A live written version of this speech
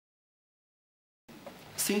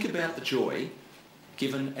think about the joy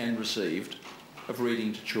given and received of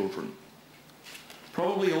reading to children.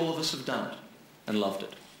 Probably all of us have done it and loved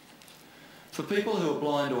it. For people who are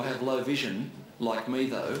blind or have low vision, like me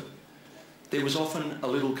though, there was often a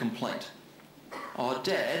little complaint. "Oh,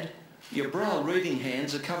 Dad, your braille reading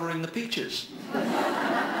hands are covering the pictures."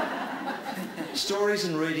 Stories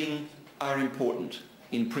and reading are important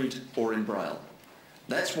in print or in braille.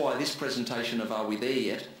 That's why this presentation of Are We There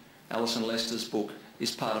Yet?, Alison Lester's book,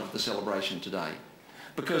 is part of the celebration today.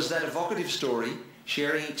 Because that evocative story,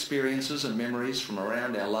 sharing experiences and memories from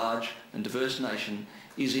around our large and diverse nation,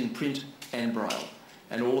 is in print and braille,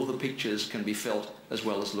 and all of the pictures can be felt as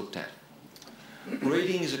well as looked at.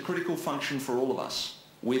 Reading is a critical function for all of us,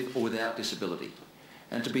 with or without disability.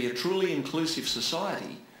 And to be a truly inclusive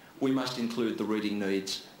society, we must include the reading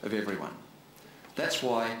needs of everyone. That's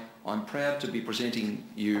why I'm proud to be presenting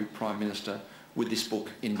you, Prime Minister, with this book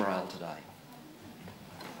in braille today.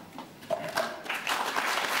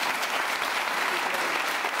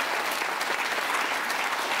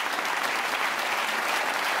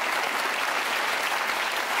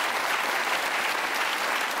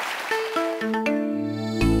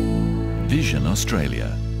 Vision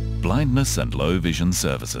Australia, blindness and low vision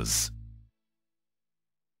services.